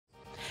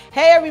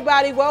Hey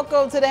everybody,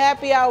 welcome to the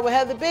Happy Hour with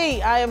Heather B.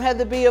 I am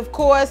Heather B, of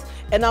course,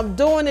 and I'm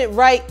doing it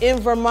right in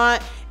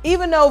Vermont.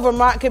 Even though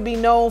Vermont can be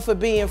known for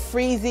being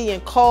freezy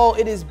and cold,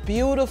 it is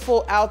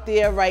beautiful out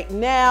there right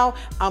now.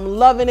 I'm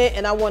loving it,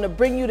 and I want to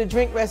bring you the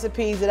drink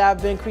recipes that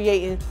I've been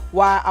creating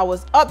while I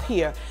was up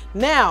here.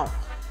 Now,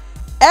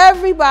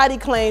 everybody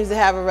claims to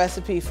have a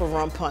recipe for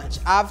rum punch.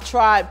 I've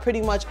tried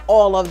pretty much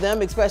all of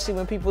them, especially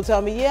when people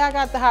tell me, yeah, I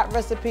got the hot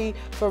recipe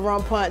for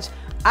rum punch.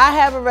 I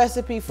have a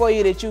recipe for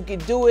you that you can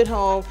do at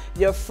home.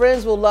 Your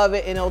friends will love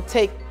it, and it'll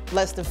take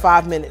less than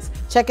 5 minutes.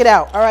 Check it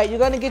out. All right, you're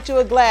gonna get you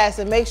a glass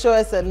and make sure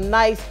it's a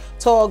nice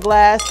tall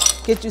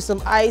glass. Get you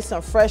some ice,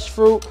 some fresh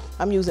fruit.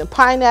 I'm using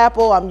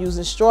pineapple, I'm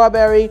using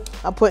strawberry.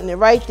 I'm putting it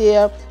right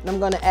there, and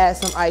I'm gonna add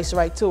some ice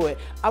right to it.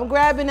 I'm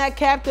grabbing that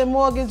Captain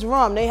Morgan's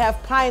rum. They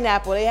have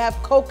pineapple, they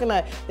have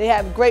coconut, they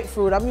have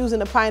grapefruit. I'm using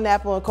the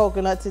pineapple and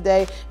coconut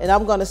today, and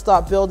I'm gonna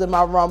start building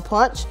my rum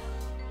punch.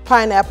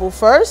 Pineapple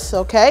first,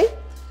 okay?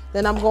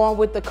 Then I'm going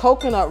with the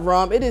coconut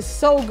rum. It is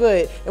so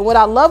good. And what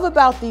I love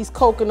about these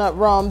coconut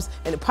rums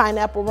and the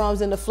pineapple rums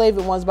and the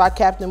flavored ones by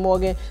Captain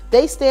Morgan,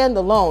 they stand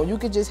alone. You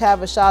could just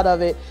have a shot of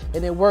it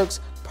and it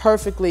works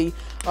perfectly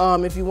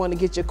if you want to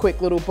get your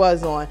quick little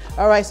buzz on.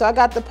 All right, so I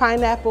got the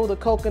pineapple, the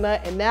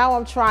coconut, and now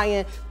I'm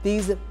trying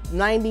these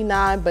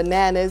 99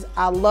 bananas.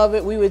 I love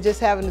it. We were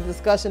just having a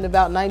discussion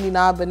about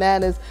 99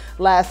 bananas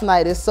last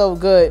night. It's so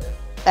good.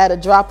 Add a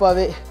drop of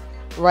it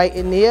right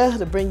in there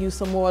to bring you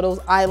some more of those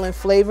island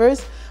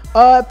flavors.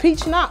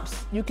 Peach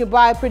schnapps. You can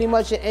buy pretty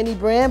much at any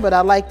brand, but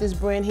I like this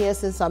brand here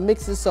since I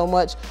mix it so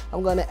much.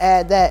 I'm gonna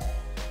add that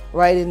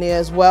right in there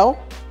as well.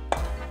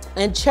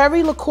 And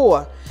cherry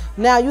liqueur.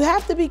 Now you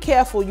have to be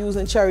careful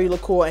using cherry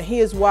liqueur, and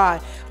here's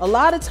why. A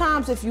lot of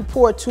times if you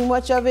pour too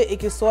much of it, it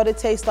can sort of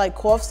taste like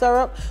cough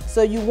syrup.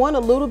 So you want a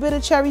little bit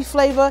of cherry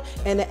flavor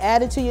and to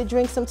add it to your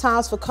drink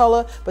sometimes for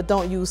color, but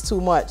don't use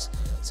too much.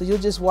 So you'll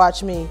just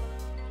watch me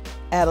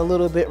add a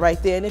little bit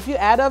right there. And if you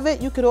add of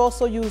it, you could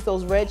also use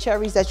those red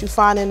cherries that you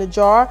find in the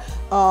jar.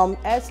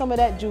 Add some of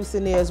that juice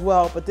in there as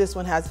well, but this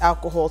one has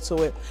alcohol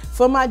to it.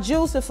 For my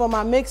juice and for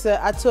my mixer,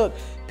 I took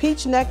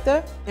peach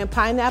nectar and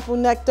pineapple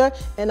nectar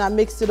and I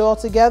mixed it all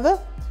together.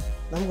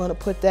 I'm gonna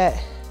put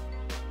that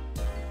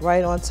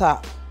right on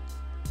top.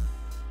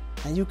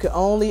 And you can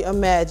only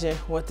imagine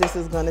what this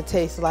is gonna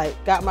taste like.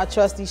 Got my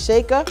trusty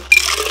shaker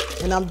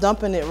and I'm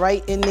dumping it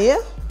right in there.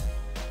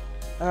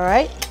 All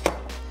right.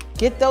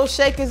 Get those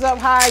shakers up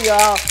high,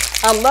 y'all.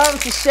 I love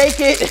to shake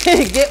it,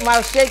 get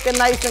my shaker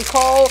nice and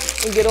cold,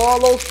 and get all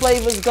those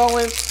flavors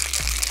going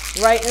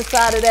right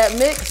inside of that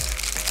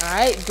mix. All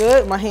right,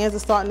 good. My hands are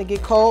starting to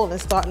get cold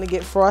and starting to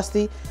get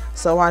frosty,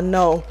 so I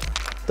know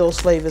those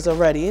flavors are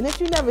ready. And if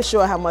you're never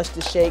sure how much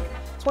to shake,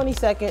 20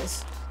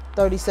 seconds,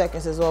 30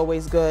 seconds is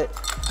always good.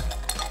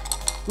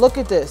 Look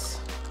at this.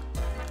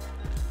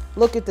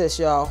 Look at this,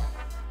 y'all.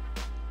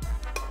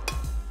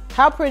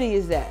 How pretty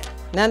is that?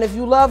 Now, if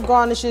you love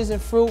garnishes and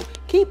fruit,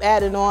 keep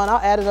adding on. I'll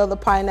add another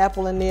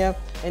pineapple in there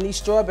and these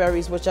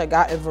strawberries, which I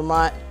got in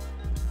Vermont.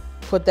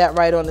 Put that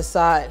right on the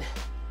side.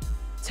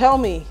 Tell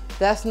me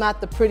that's not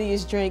the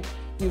prettiest drink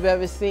you've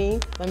ever seen.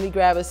 Let me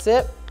grab a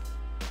sip.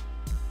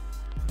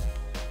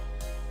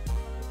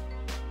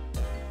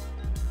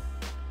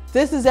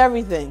 This is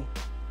everything.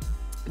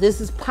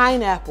 This is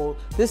pineapple,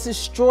 this is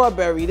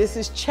strawberry, this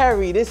is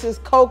cherry, this is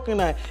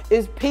coconut,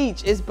 it's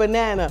peach, it's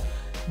banana.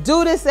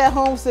 Do this at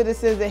home,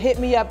 citizens, and hit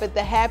me up at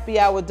the Happy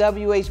Hour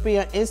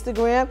WHB on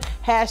Instagram,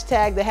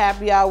 hashtag the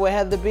Happy Hour with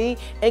Heather B,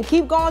 and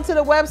keep going to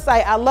the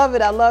website. I love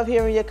it. I love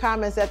hearing your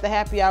comments at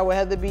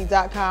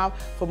thehappyhourwithheatherb.com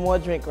for more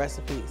drink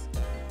recipes.